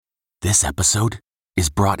This episode is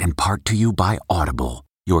brought in part to you by Audible,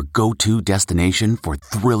 your go-to destination for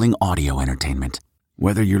thrilling audio entertainment.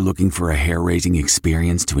 Whether you're looking for a hair-raising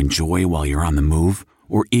experience to enjoy while you're on the move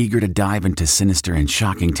or eager to dive into sinister and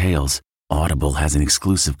shocking tales, Audible has an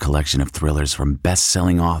exclusive collection of thrillers from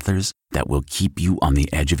best-selling authors that will keep you on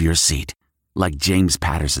the edge of your seat. Like James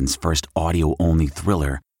Patterson's first audio-only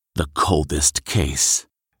thriller, The Coldest Case.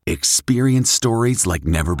 Experience stories like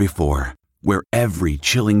never before, where every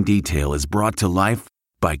chilling detail is brought to life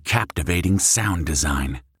by captivating sound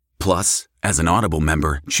design. Plus, as an Audible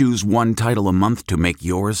member, choose one title a month to make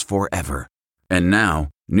yours forever. And now,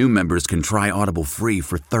 new members can try Audible free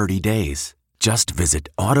for 30 days. Just visit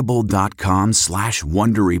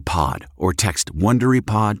audible.com/WonderyPod or text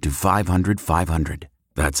WonderyPod to 500-500.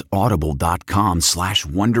 That's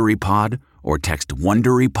audible.com/WonderyPod or text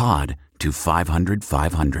WonderyPod to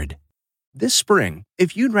 500-500. This spring,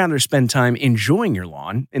 if you'd rather spend time enjoying your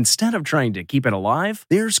lawn instead of trying to keep it alive,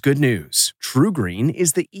 there's good news. TruGreen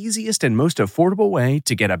is the easiest and most affordable way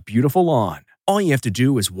to get a beautiful lawn. All you have to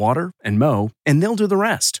do is water and mow, and they'll do the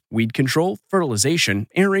rest. Weed control, fertilization,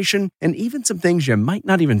 aeration, and even some things you might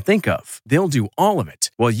not even think of. They'll do all of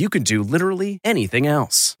it, while you can do literally anything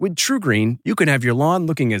else. With TruGreen, you can have your lawn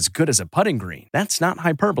looking as good as a putting green. That's not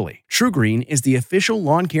hyperbole. TruGreen is the official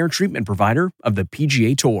lawn care treatment provider of the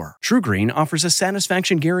PGA Tour. TruGreen offers a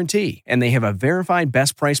satisfaction guarantee, and they have a verified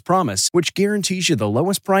best price promise, which guarantees you the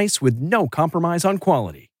lowest price with no compromise on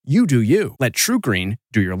quality. You do you. Let TruGreen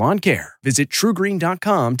do your lawn care. Visit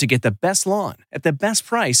TruGreen.com to get the best lawn at the best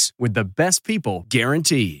price with the best people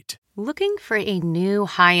guaranteed. Looking for a new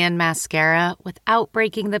high-end mascara without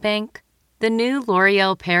breaking the bank? The new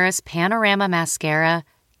L'Oreal Paris Panorama Mascara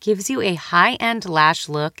gives you a high-end lash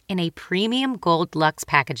look in a premium gold luxe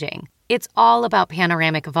packaging. It's all about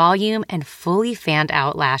panoramic volume and fully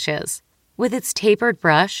fanned-out lashes. With its tapered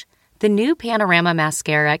brush, the new Panorama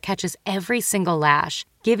Mascara catches every single lash,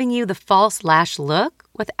 giving you the false lash look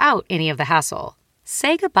without any of the hassle.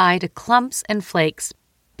 Say goodbye to clumps and flakes,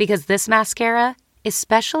 because this mascara is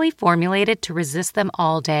specially formulated to resist them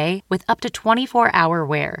all day with up to 24-hour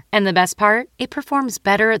wear. And the best part? It performs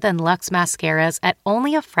better than Luxe mascaras at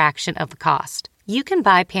only a fraction of the cost. You can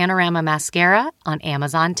buy Panorama Mascara on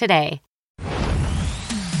Amazon today.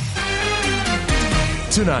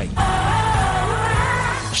 Tonight,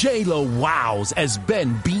 J-Lo wows as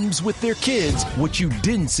Ben beams with their kids what you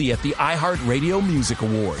didn't see at the iHeartRadio Music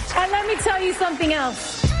Awards. And let me tell you something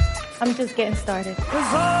else. I'm just getting started.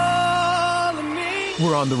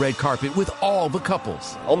 We're on the red carpet with all the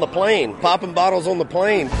couples. On the plane, popping bottles on the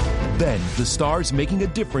plane. Then the stars making a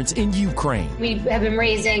difference in Ukraine. We have been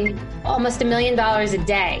raising almost $1 million a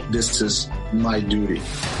day. This is my duty.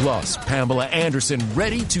 Plus, Pamela Anderson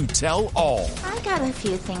ready to tell all. I got a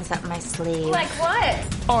few things up my sleeve. Like what?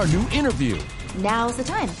 Our new interview. Now's the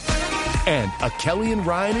time. And a Kelly and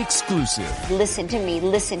Ryan exclusive. Listen to me,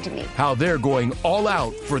 listen to me. How they're going all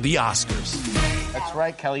out for the Oscars. That's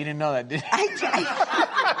right, Kelly. You didn't know that, did you?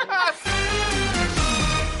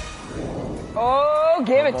 Oh,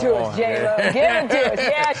 give it to us, J-Lo. Give it to us.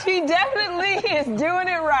 Yeah, she definitely is doing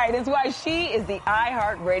it right. It's why she is the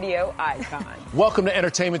iHeartRadio icon. Welcome to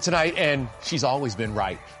Entertainment Tonight, and she's always been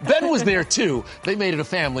right. Ben was there, too. They made it a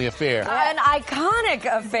family affair. An iconic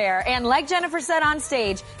affair. And like Jennifer said on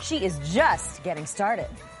stage, she is just getting started.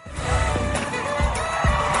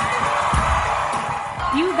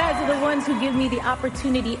 You guys are the ones who give me the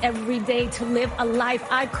opportunity every day to live a life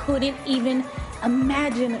I couldn't even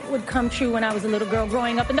imagine it would come true when I was a little girl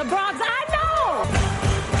growing up in the Bronx. I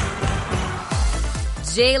know!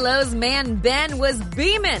 J-Lo's man Ben was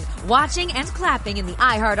beaming, watching and clapping in the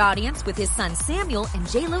iHeart audience with his son Samuel and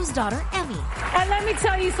J-Lo's daughter Emmy. And let me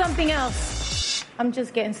tell you something else. I'm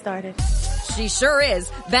just getting started. She sure is.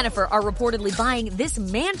 Bennifer are reportedly buying this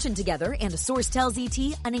mansion together, and a source tells ET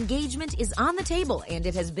an engagement is on the table, and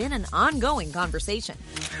it has been an ongoing conversation.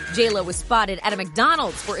 J-Lo was spotted at a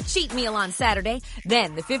McDonald's for a cheat meal on Saturday.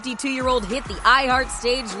 Then the 52-year-old hit the iHeart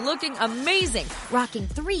stage looking amazing, rocking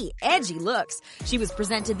 3 edgy looks. She was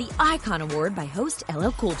presented the Icon Award by host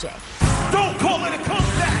LL Cool J. Don't call it a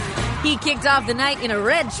comeback! He kicked off the night in a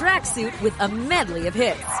red tracksuit with a medley of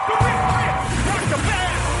hits.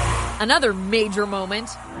 Another major moment.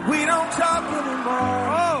 We don't talk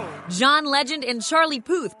anymore. John Legend and Charlie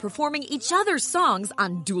Puth performing each other's songs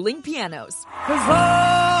on dueling pianos. 'Cause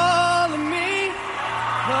all of me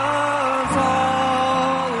loves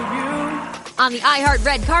all of you. On the iHeart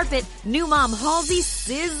red carpet, new mom Halsey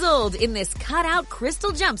sizzled in this cutout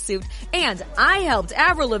crystal jumpsuit, and I helped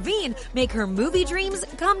Avril Lavigne make her movie dreams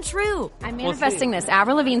come true. I'm manifesting this.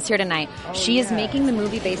 Avril Lavigne's here tonight. She is making the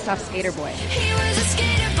movie based off Skater Boy. He was a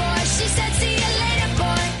skater boy.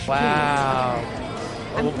 Wow.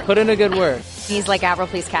 Well, put in a good word. He's like, Avril,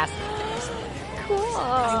 please cast. Cool.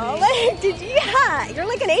 You're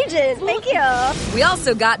like an agent. Thank you. We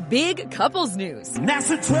also got big couples news. That's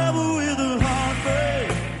the trouble with a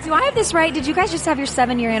heartbreak. Do I have this right? Did you guys just have your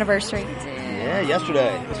 7-year anniversary? Yeah,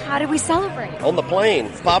 yesterday. How did we celebrate? On the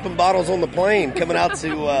plane. Popping bottles on the plane coming out to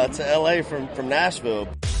L.A. from Nashville.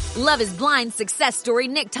 Love is Blind success story.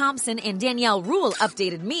 Nick Thompson and Danielle Rule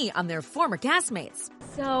updated me on their former castmates.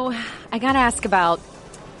 So, I gotta ask about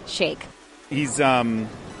Shake. He's,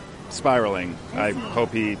 spiraling. I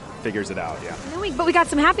hope he figures it out, yeah. No, but we got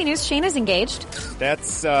some happy news. Shayna's engaged.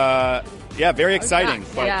 That's, very exciting.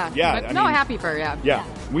 Happy for her, Yeah.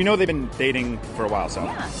 We know they've been dating for a while, so.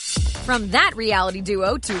 Yeah. From that reality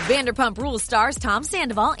duo to Vanderpump Rules stars Tom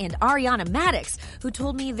Sandoval and Ariana Madix, who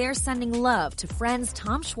told me they're sending love to friends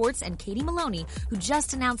Tom Schwartz and Katie Maloney, who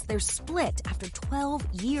just announced their split after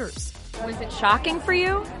 12 years. Was it shocking for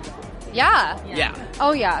you? Yeah.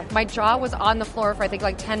 Oh, yeah. My jaw was on the floor for, I think,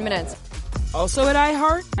 like 10 minutes. Also at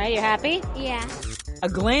iHeart, Are you happy? Yeah. a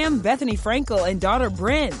glam Bethany Frankel and daughter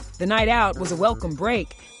Bryn. The night out was a welcome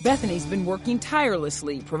break. Bethany's been working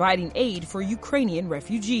tirelessly, providing aid for Ukrainian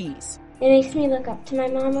refugees. It makes me look up to my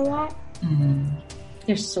mom a lot.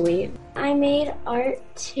 You're sweet. I made art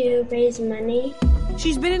to raise money.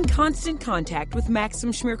 She's been in constant contact with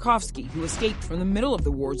Maxim Chmerkovsky, who escaped from the middle of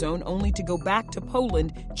the war zone only to go back to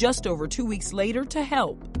Poland just over 2 weeks later to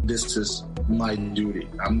help. This is my duty.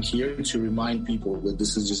 I'm here to remind people that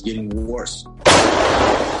this is just getting worse.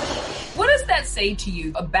 What does that say to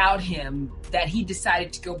you about him that he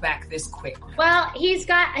decided to go back this quick? Well, he's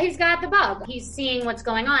got the bug. He's seeing what's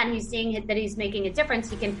going on. He's seeing that he's making a difference.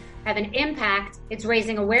 He can have an impact. It's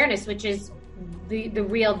raising awareness, which is the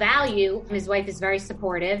real value. His wife is very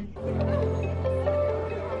supportive.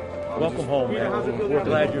 Welcome home, man. We're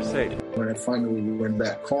glad you're safe. When I finally went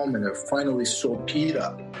back home and I finally saw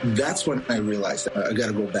Peter, that's when I realized that I got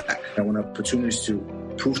to go back. I want opportunities to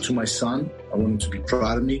prove to my son. I want him to be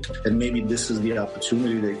proud of me. And maybe this is the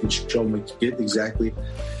opportunity that I can show my kid exactly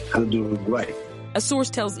how to do it right. A source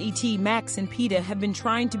tells ET Max and PETA have been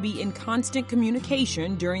trying to be in constant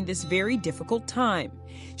communication during this very difficult time.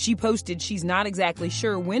 She posted she's not exactly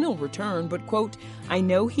sure when he'll return, but, quote, I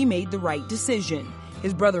know he made the right decision.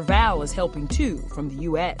 His brother Val is helping, too, from the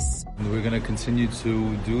U.S. We're going to continue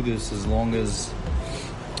to do this as long as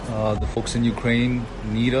the folks in Ukraine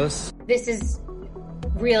need us. This is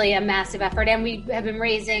really a massive effort, and we have been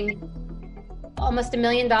raising almost $1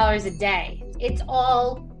 million a day. It's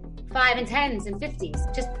all 5 and 10s and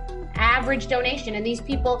 50s, just average donation, and these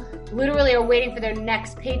people literally are waiting for their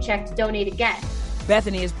next paycheck to donate again.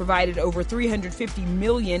 Bethany has provided over $350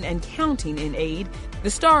 million and counting in aid.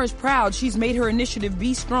 The star is proud she's made her initiative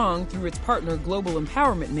Be Strong through its partner Global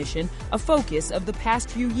Empowerment Mission a focus of the past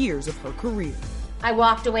few years of her career. I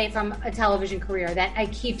walked away from a television career that I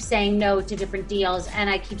keep saying no to different deals,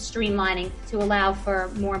 and I keep streamlining to allow for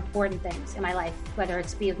more important things in my life, whether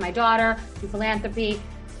it's be with my daughter, do philanthropy,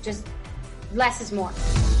 just less is more.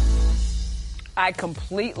 I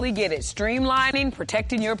completely get it. Streamlining,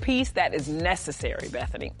 protecting your peace, that is necessary,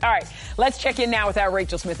 Bethany. All right, let's check in now with our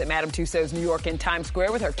Rachel Smith at Madame Tussauds New York in Times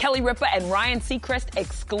Square with her Kelly Ripa and Ryan Seacrest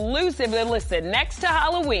exclusively. Listen, next to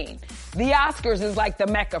Halloween, the Oscars is like the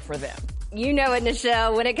Mecca for them. You know it,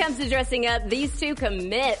 Nichelle. When it comes to dressing up, these two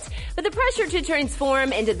commit. But the pressure to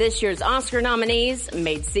transform into this year's Oscar nominees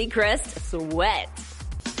made Seacrest sweat.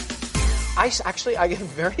 I get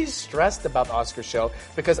very stressed about the Oscar show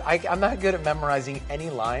because I'm not good at memorizing any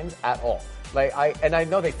lines at all. I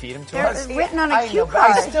know they feed them to us. They're written on a cue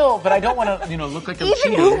card. But I don't want to, look like I'm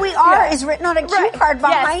cheating. Even who we are is written on a cue card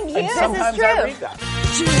behind you. And sometimes this is true. I read that.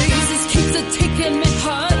 Jesus keeps taking me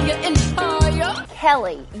higher and higher.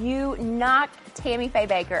 Kelly, you knocked Tammy Faye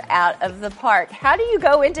Baker out of the park. How do you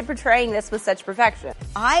go into portraying this with such perfection?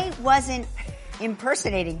 I wasn't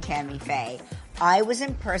impersonating Tammy Faye. I was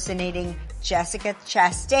impersonating Jessica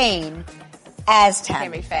Chastain as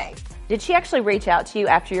Tammy Faye. Did she actually reach out to you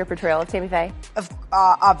after your portrayal of Tammy Faye?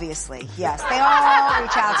 Obviously, yes. They all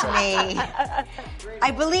reach out to me. I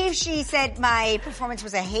believe she said my performance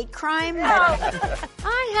was a hate crime.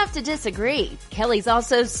 I have to disagree. Kelly's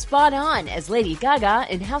also spot on as Lady Gaga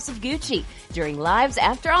in House of Gucci during Live's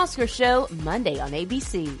After Oscar show Monday on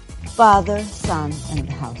ABC. Father, son, and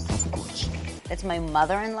the House of Gucci. That's my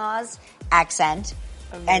mother-in-law's accent.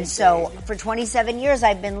 Amazing. And so for 27 years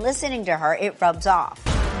I've been listening to her. It rubs off.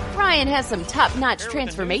 Ryan has some top-notch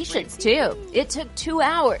transformations, too. It took 2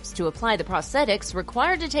 hours to apply the prosthetics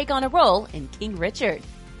required to take on a role in King Richard.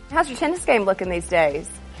 How's your tennis game looking these days?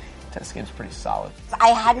 Tennis game's pretty solid. I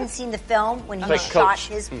hadn't seen the film when he shot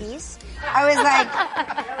his piece. I was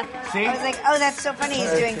like, I was like, oh, that's so funny.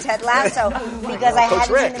 He's doing Ted Lasso because I Coach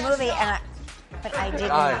hadn't Rick. seen the movie, but I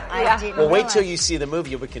didn't. Well, wait till you see the movie.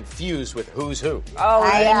 You'll be confused with who's who. Oh,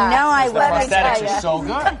 I know I will. The prosthetics are so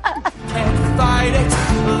good. Fight it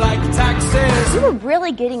like taxes. You were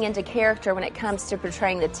really getting into character when it comes to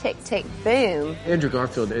portraying the tick, tick, boom. Andrew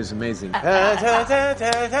Garfield is amazing. I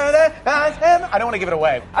don't want to give it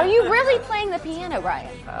away. Are you really playing the piano,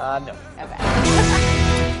 Ryan? No.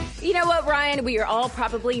 Okay. You know what, Ryan? We are all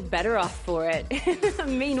probably better off for it.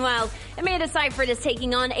 Meanwhile, Amanda Seyfried is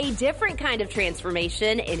taking on a different kind of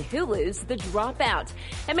transformation in Hulu's The Dropout.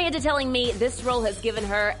 Amanda telling me this role has given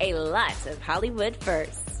her a lot of Hollywood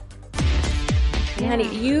firsts. Yeah.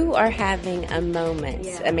 Honey, you are having a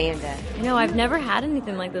moment, Amanda. No, I've never had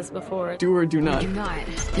anything like this before. Do or do not? Do not.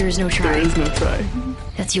 There is no try. There is no try.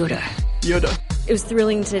 That's Yoda. Yoda. It was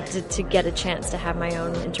thrilling to get a chance to have my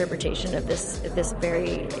own interpretation of this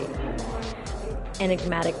very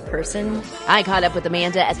enigmatic person. I caught up with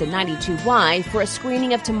Amanda at the 92Y for a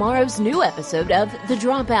screening of tomorrow's new episode of The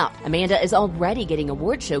Dropout. Amanda is already getting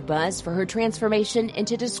award show buzz for her transformation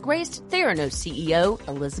into disgraced Theranos CEO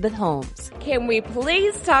Elizabeth Holmes. Can we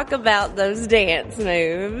please talk about those dance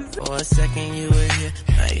moves? For a second you were here,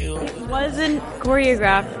 now you It wasn't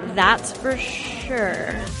choreographed, that's for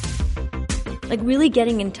sure. Like really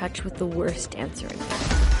getting in touch with the worst dancer in me.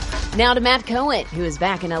 Now to Matt Cohen, who is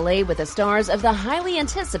back in LA with the stars of the highly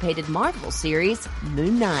anticipated Marvel series,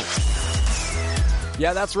 Moon Knight.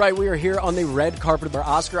 Yeah, that's right. We are here on the red carpet where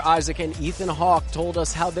Oscar Isaac and Ethan Hawke told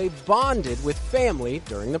us how they bonded with family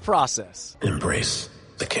during the process. Embrace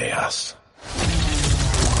the chaos.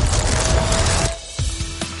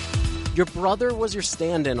 Your brother was your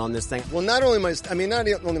stand-in on this thing. Well, not only my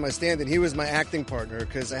stand-in, he was my acting partner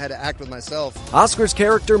because I had to act with myself. Oscar's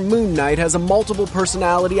character Moon Knight has a multiple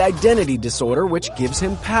personality identity disorder which gives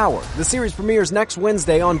him power. The series premieres next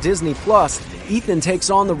Wednesday on Disney+. Ethan takes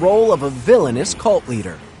on the role of a villainous cult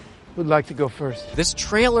leader. Who'd like to go first? This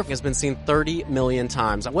trailer has been seen 30 million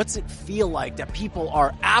times. What's it feel like that people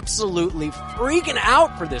are absolutely freaking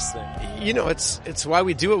out for this thing? You know, it's why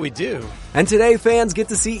we do what we do. And today, fans get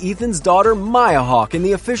to see Ethan's daughter Maya Hawke in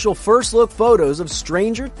the official first look photos of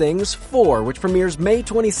Stranger Things 4, which premieres May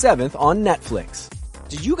 27th on Netflix.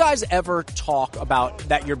 Did you guys ever talk about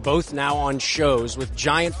that you're both now on shows with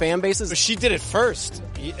giant fan bases? She did it first.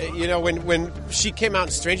 You know, when she came out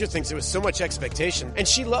in Stranger Things, there was so much expectation. And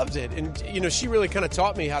she loved it. And, you know, she really kind of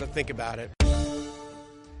taught me how to think about it.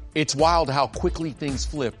 It's wild how quickly things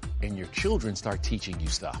flip and your children start teaching you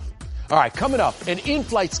stuff. All right, coming up, an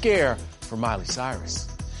in-flight scare for Miley Cyrus.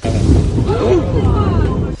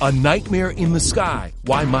 A nightmare in the sky.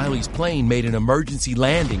 Why Miley's plane made an emergency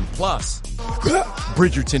landing. Plus,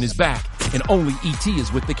 Bridgerton is back, and only E.T.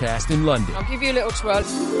 is with the cast in London. I'll give you a little twirl.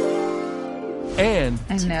 And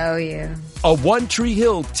I know you. A One Tree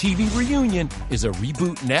Hill TV reunion is a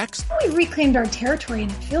reboot next. We reclaimed our territory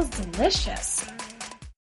and it feels delicious.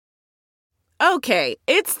 Okay,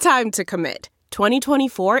 it's time to commit.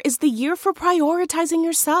 2024 is the year for prioritizing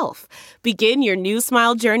yourself. Begin your new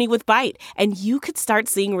smile journey with Byte, and you could start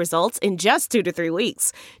seeing results in just 2 to 3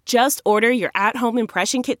 weeks. Just order your at-home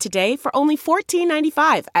impression kit today for only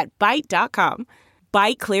 $14.95 at Byte.com.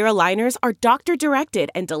 Byte Clear aligners are doctor-directed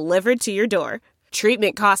and delivered to your door.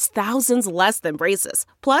 Treatment costs thousands less than braces.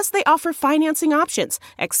 Plus, they offer financing options,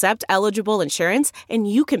 accept eligible insurance, and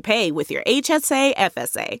you can pay with your HSA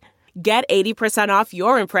FSA. Get 80% off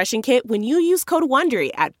your impression kit when you use code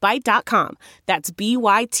WONDERY at Byte.com. That's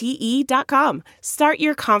BYTE.com. Start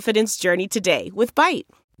your confidence journey today with Byte.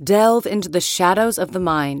 Delve into the shadows of the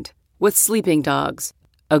mind with Sleeping Dogs,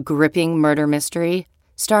 a gripping murder mystery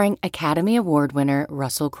starring Academy Award winner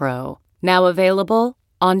Russell Crowe. Now available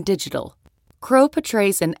on digital. Crowe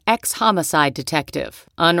portrays an ex-homicide detective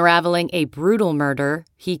unraveling a brutal murder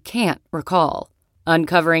he can't recall.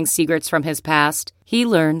 Uncovering secrets from his past, he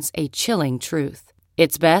learns a chilling truth.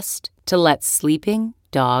 It's best to let sleeping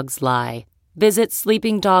dogs lie. Visit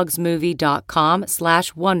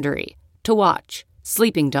sleepingdogsmovie.com/Wondery to watch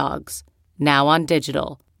Sleeping Dogs, now on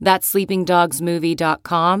digital. That's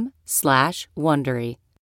sleepingdogsmovie.com/Wondery.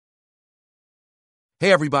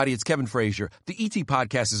 Hey everybody, it's Kevin Frazier. The ET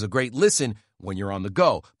Podcast is a great listen when you're on the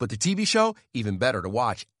go, but the TV show, even better to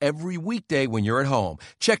watch every weekday when you're at home.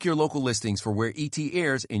 Check your local listings for where ET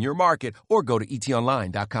airs in your market or go to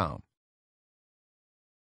etonline.com.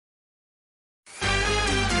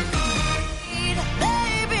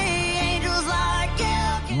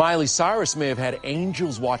 Miley Cyrus may have had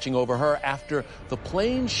angels watching over her after the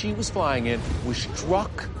plane she was flying in was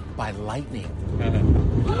struck by lightning.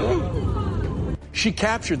 She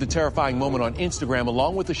captured the terrifying moment on Instagram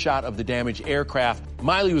along with a shot of the damaged aircraft.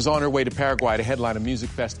 Miley was on her way to Paraguay to headline a music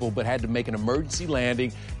festival, but had to make an emergency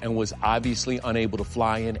landing and was obviously unable to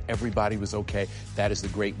fly in. Everybody was okay. That is the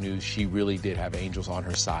great news. She really did have angels on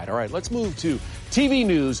her side. All right, let's move to TV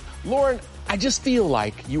news. Lauren, I just feel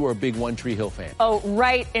like you were a big One Tree Hill fan. Oh,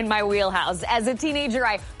 right in my wheelhouse. As a teenager,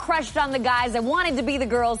 I crushed on the guys. I wanted to be the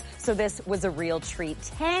girls, so this was a real treat.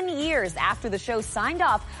 10 years after the show signed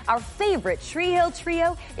off, our favorite Tree Hill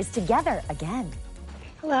trio is together again.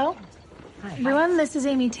 Hello. Hi. Everyone, this is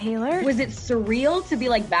Amy Taylor. Was it surreal to be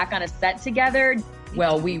like back on a set together?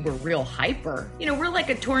 Well, we were real hyper. You know, we're like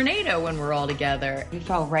a tornado when we're all together. We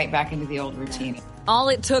fell right back into the old routine. All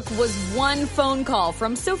it took was one phone call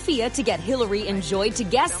from Sophia to get Hillary and Joy to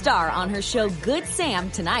guest star on her show Good Sam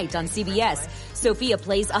tonight on CBS. Sophia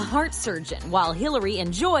plays a heart surgeon, while Hillary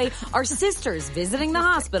and Joy are sisters visiting the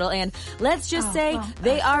hospital, and let's just say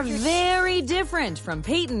they are very different from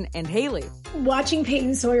Peyton and Haley. Watching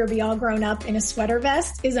Peyton Sawyer be all grown up in a sweater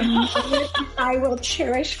vest is a moment I will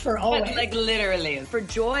cherish for always. Like literally. For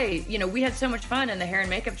Joy, you know, we had so much fun in the hair and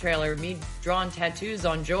makeup trailer, me drawing tattoos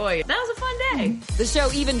on Joy. That was a fun day. The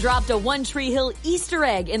show even dropped a One Tree Hill Easter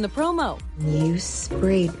egg in the promo. You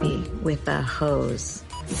sprayed me with a hose.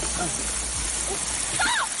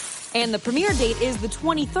 And the premiere date is the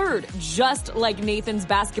 23rd, just like Nathan's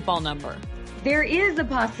basketball number. There is a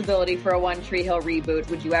possibility for a One Tree Hill reboot.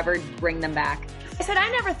 Would you ever bring them back? I said I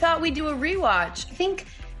never thought we'd do a rewatch. I think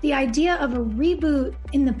the idea of a reboot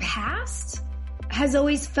in the past has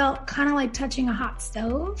always felt kind of like touching a hot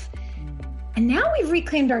stove. And now we've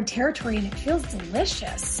reclaimed our territory and it feels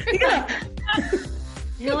delicious.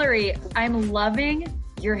 Hillary, I'm loving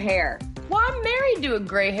your hair. Well, I'm married to a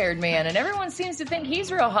gray-haired man, and everyone seems to think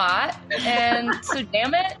he's real hot. And so,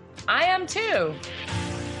 damn it, I am too.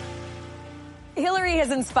 Hillary has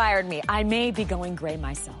inspired me. I may be going gray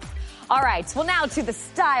myself. All right, well now to the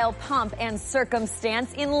style, pomp, and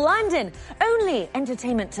circumstance in London. Only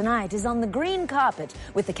entertainment tonight is on the green carpet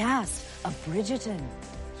with the cast of Bridgerton.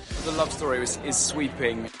 The love story is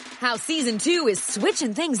sweeping. How season 2 is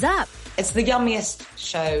switching things up. It's the yummiest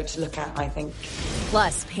show to look at, I think.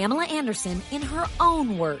 Plus, Pamela Anderson in her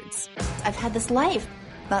own words. I've had this life.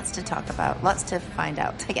 Lots to talk about. Lots to find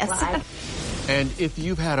out, I guess. And if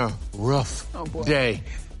you've had a rough day,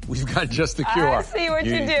 we've got just the cure. I see what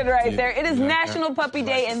you did right there. It is National Puppy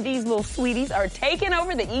Day, and these little sweeties are taking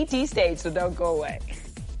over the ET stage, so don't go away.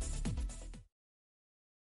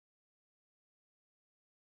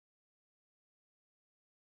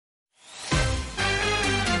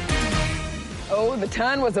 Oh, the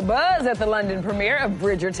ton was abuzz at the London premiere of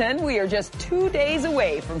Bridgerton. We are just 2 days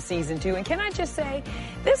away from season 2. And can I just say,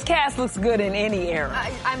 this cast looks good in any era.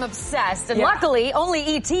 I'm obsessed. And luckily, only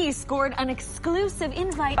E.T. scored an exclusive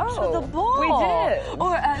invite to the ball. We did.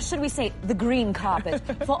 Or should we say, the green carpet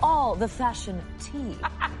for all the fashion tea.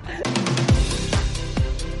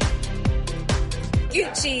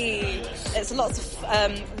 Gucci. There's lots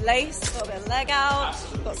of lace, got a bit of leg out,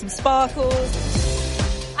 got some sparkles.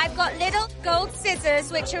 I've got little gold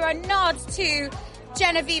scissors, which are a nod to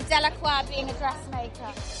Genevieve Delacroix being a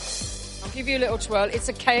dressmaker. I'll give you a little twirl. It's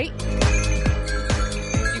a cake.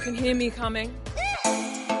 You can hear me coming.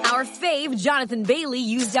 Our fave, Jonathan Bailey,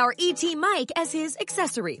 used our E.T. mic as his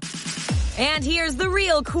accessory. And here's the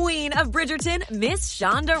real queen of Bridgerton, Miss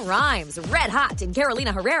Shonda Rhimes, red hot in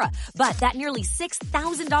Carolina Herrera. But that nearly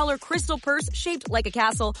 $6,000 crystal purse shaped like a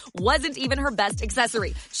castle wasn't even her best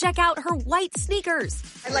accessory. Check out her white sneakers.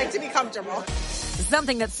 I like to be comfortable.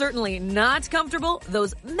 Something that's certainly not comfortable,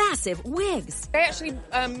 those massive wigs. They actually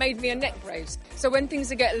made me a neck brace. So when things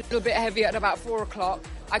get a little bit heavy at about 4 o'clock,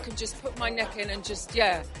 I can just put my neck in and just,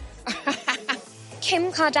 Kim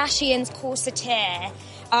Kardashian's corseteer,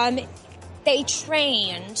 they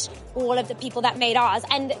trained all of the people that made ours,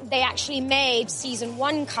 and they actually made season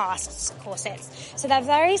 1 cast's corsets. So they're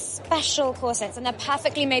very special corsets, and they're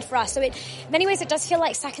perfectly made for us. So in many ways, it does feel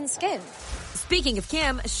like second skin. Speaking of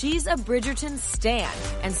Kim, she's a Bridgerton stan,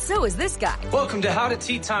 and so is this guy. Welcome to How to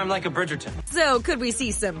Tea Time Like a Bridgerton. So could we see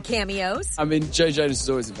some cameos? I mean, Joe Jonas is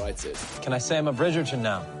always invited. Can I say I'm a Bridgerton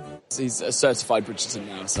now? He's a certified Bridgerton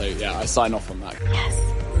now, so yeah, I sign off on that. Yes.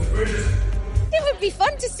 It would be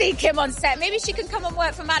fun to see Kim on set. Maybe she can come and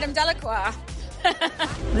work for Madame Delacroix.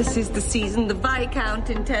 This is the season the Viscount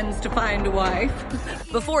intends to find a wife.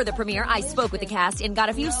 Before the premiere, I spoke with the cast and got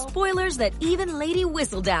a few spoilers that even Lady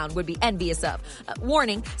Whistledown would be envious of.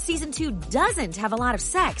 Warning, season 2 doesn't have a lot of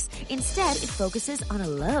sex. Instead, it focuses on a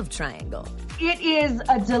love triangle. It is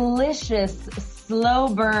a delicious slow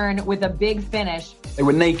burn with a big finish. They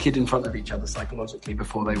were naked in front of each other psychologically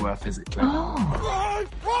before they were physically.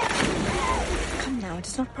 Come now. It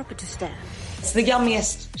is not proper to stare. It's the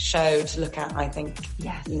yummiest show to look at, I think.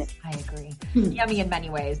 Yes, I agree. Yummy in many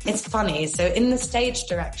ways. It's funny. So in the stage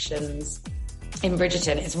directions in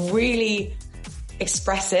Bridgerton, it's really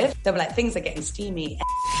expressive. They'll be like, things are getting steamy.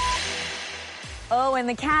 Oh, and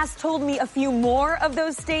the cast told me a few more of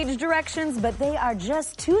those stage directions, but they are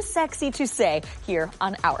just too sexy to say here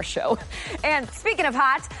on our show. And speaking of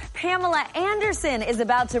hot, Pamela Anderson is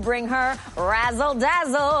about to bring her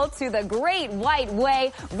razzle-dazzle to the Great White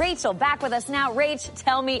Way. Rachel, back with us now. Rach,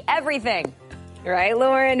 tell me everything. Right,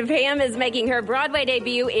 Lauren. Pam is making her Broadway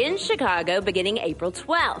debut in Chicago beginning April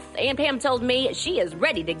 12th. And Pam told me she is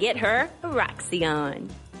ready to get her Roxy on.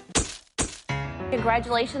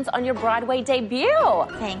 Congratulations on your Broadway debut.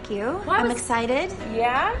 Thank you. I'm excited.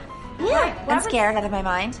 Yeah? Yeah, I'm scared out of my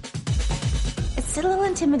mind. It's still a little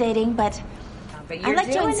intimidating, but I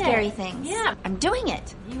like doing scary things. Yeah. I'm doing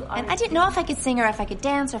it. And I didn't know if I could sing or if I could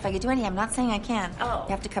dance or if I could do anything. I'm not saying I can. Oh. You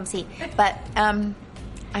have to come see. But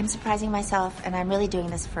I'm surprising myself, and I'm really doing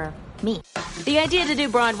this for me. The idea to do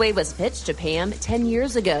Broadway was pitched to Pam 10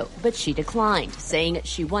 years ago, but she declined, saying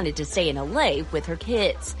she wanted to stay in LA with her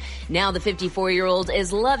kids. Now the 54-year-old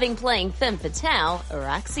is loving playing femme fatale,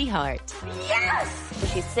 Roxy Hart.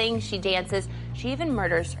 Yes! She sings, she dances, she even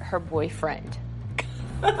murders her boyfriend.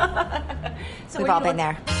 We've all been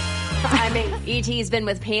there. I mean, E.T.'s been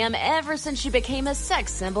with Pam ever since she became a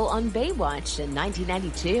sex symbol on Baywatch in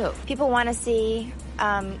 1992. People want to see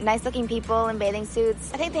nice-looking people in bathing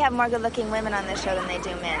suits. I think they have more good-looking women on this show than they do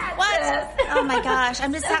men. What? Oh my gosh!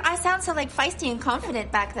 I sound so like feisty and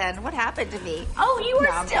confident back then. What happened to me? Oh, you were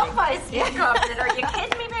still feisty and confident. Are you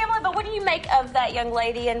kidding me, Pamela? But what do you make of that young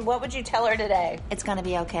lady, and what would you tell her today? It's gonna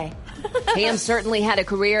be okay. Pam certainly had a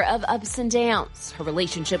career of ups and downs. Her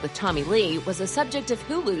relationship with Tommy Lee was a subject of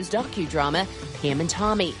Hulu's docudrama, Pam and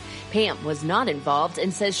Tommy. Pam was not involved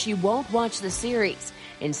and says she won't watch the series.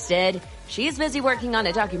 Instead, she is busy working on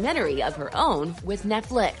a documentary of her own with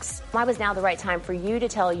Netflix. Why was now the right time for you to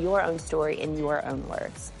tell your own story in your own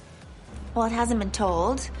words? Well, it hasn't been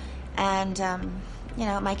told, and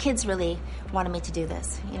my kids really wanted me to do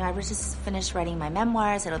this. I was just finished writing my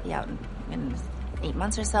memoirs. It'll be out in 8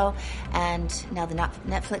 months or so, and now the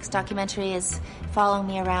Netflix documentary is following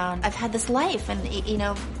me around. I've had this life, and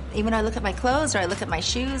even when I look at my clothes or I look at my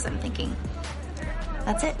shoes, I'm thinking,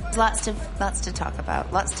 that's it. Lots to talk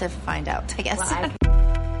about, lots to find out, I guess.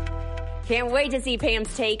 Can't wait to see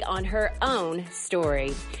Pam's take on her own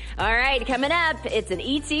story. All right, coming up, it's an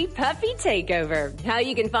E.T. Puppy Takeover. How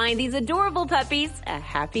you can find these adorable puppies a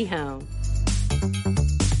happy home.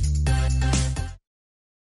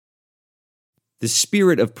 The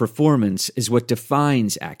spirit of performance is what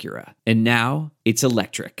defines Acura, and now it's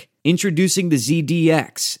electric. Introducing the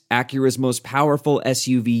ZDX, Acura's most powerful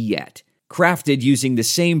SUV yet. Crafted using the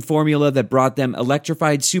same formula that brought them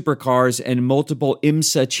electrified supercars and multiple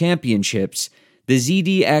IMSA championships, the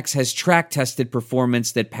ZDX has track-tested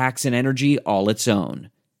performance that packs an energy all its own.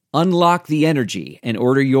 Unlock the energy and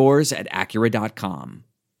order yours at Acura.com.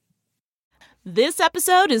 This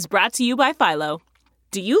episode is brought to you by Philo.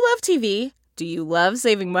 Do you love TV? Do you love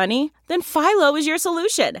saving money? Then Philo is your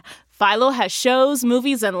solution. Philo has shows,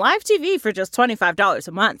 movies, and live TV for just $25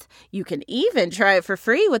 a month. You can even try it for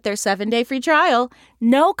free with their 7-day free trial.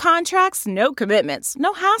 No contracts, no commitments,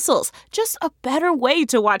 no hassles. Just a better way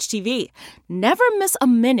to watch TV. Never miss a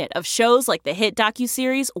minute of shows like the hit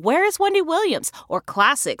docuseries Where is Wendy Williams? Or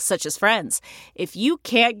classics such as Friends. If you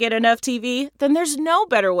can't get enough TV, then there's no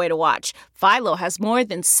better way to watch. Philo has more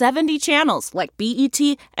than 70 channels like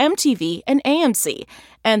BET, MTV, and AMC.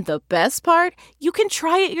 And the best part? You can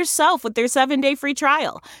try it yourself with their 7-day free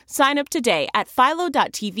trial. Sign up today at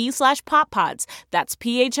philo.tv/poppods. That's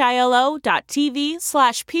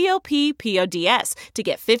philo.tv/POPPODS to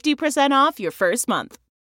get 50% off your first month.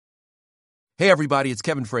 Hey, everybody, it's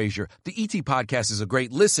Kevin Frazier. The ET Podcast is a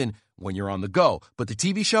great listen when you're on the go, but the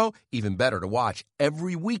TV show, even better to watch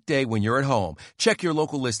every weekday when you're at home. Check your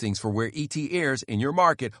local listings for where ET airs in your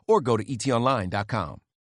market or go to etonline.com.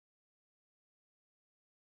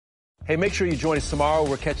 Hey, make sure you join us tomorrow.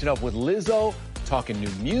 We're catching up with Lizzo, talking new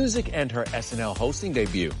music and her SNL hosting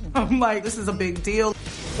debut. I'm like, this is a big deal.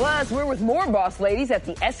 Plus, we're with more boss ladies at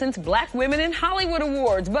the Essence Black Women in Hollywood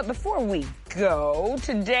Awards. But before we go,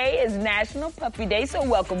 today is National Puppy Day, so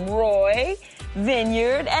welcome Roy,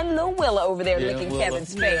 Vineyard, and Lil Willa over there licking Willa.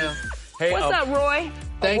 Kevin's face. Yeah. Hey, what's up, Roy?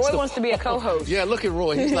 Roy wants to be a co-host. Yeah, look at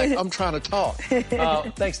Roy. He's like, I'm trying to talk.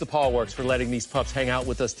 Thanks to Paul Works for letting these pups hang out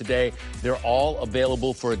with us today. They're all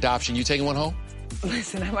available for adoption. You taking one home?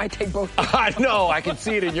 Listen, I might take both. I know. I can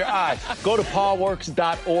see it in your eyes. Go to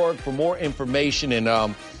paulworks.org for more information and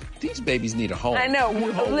These babies need a home. I know.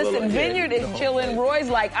 Listen, Vineyard is chilling. Roy's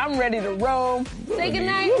like, I'm ready to roam. Say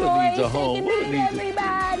goodnight, Roy. Say goodnight,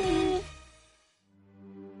 everybody.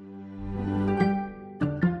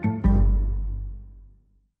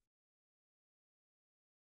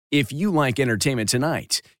 If you like Entertainment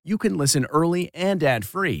Tonight, you can listen early and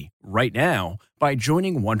ad-free right now by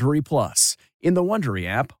joining Wondery Plus in the Wondery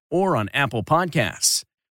app or on Apple Podcasts.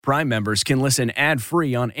 Prime members can listen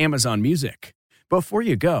ad-free on Amazon Music. Before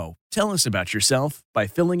you go, tell us about yourself by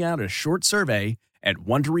filling out a short survey at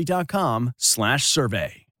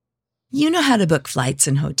Wondery.com/survey. You know how to book flights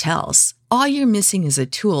and hotels. All you're missing is a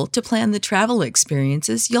tool to plan the travel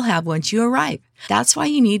experiences you'll have once you arrive. That's why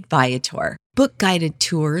you need Viator. Book guided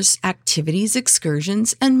tours, activities,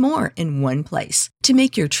 excursions, and more in one place to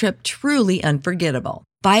make your trip truly unforgettable.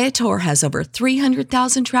 Viator has over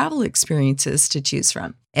 300,000 travel experiences to choose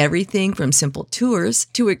from. Everything from simple tours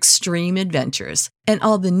to extreme adventures and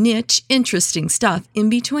all the niche, interesting stuff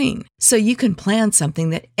in between. So you can plan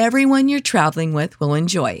something that everyone you're traveling with will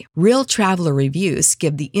enjoy. Real traveler reviews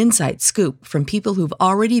give the inside scoop from people who've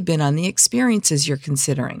already been on the experiences you're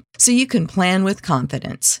considering. So you can plan with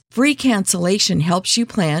confidence. Free cancellation helps you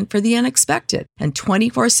plan for the unexpected. And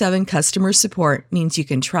 24/7 customer support means you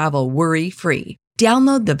can travel worry-free.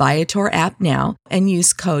 Download the Viator app now and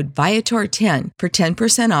use code Viator10 for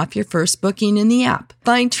 10% off your first booking in the app.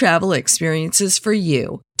 Find travel experiences for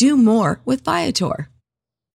you. Do more with Viator.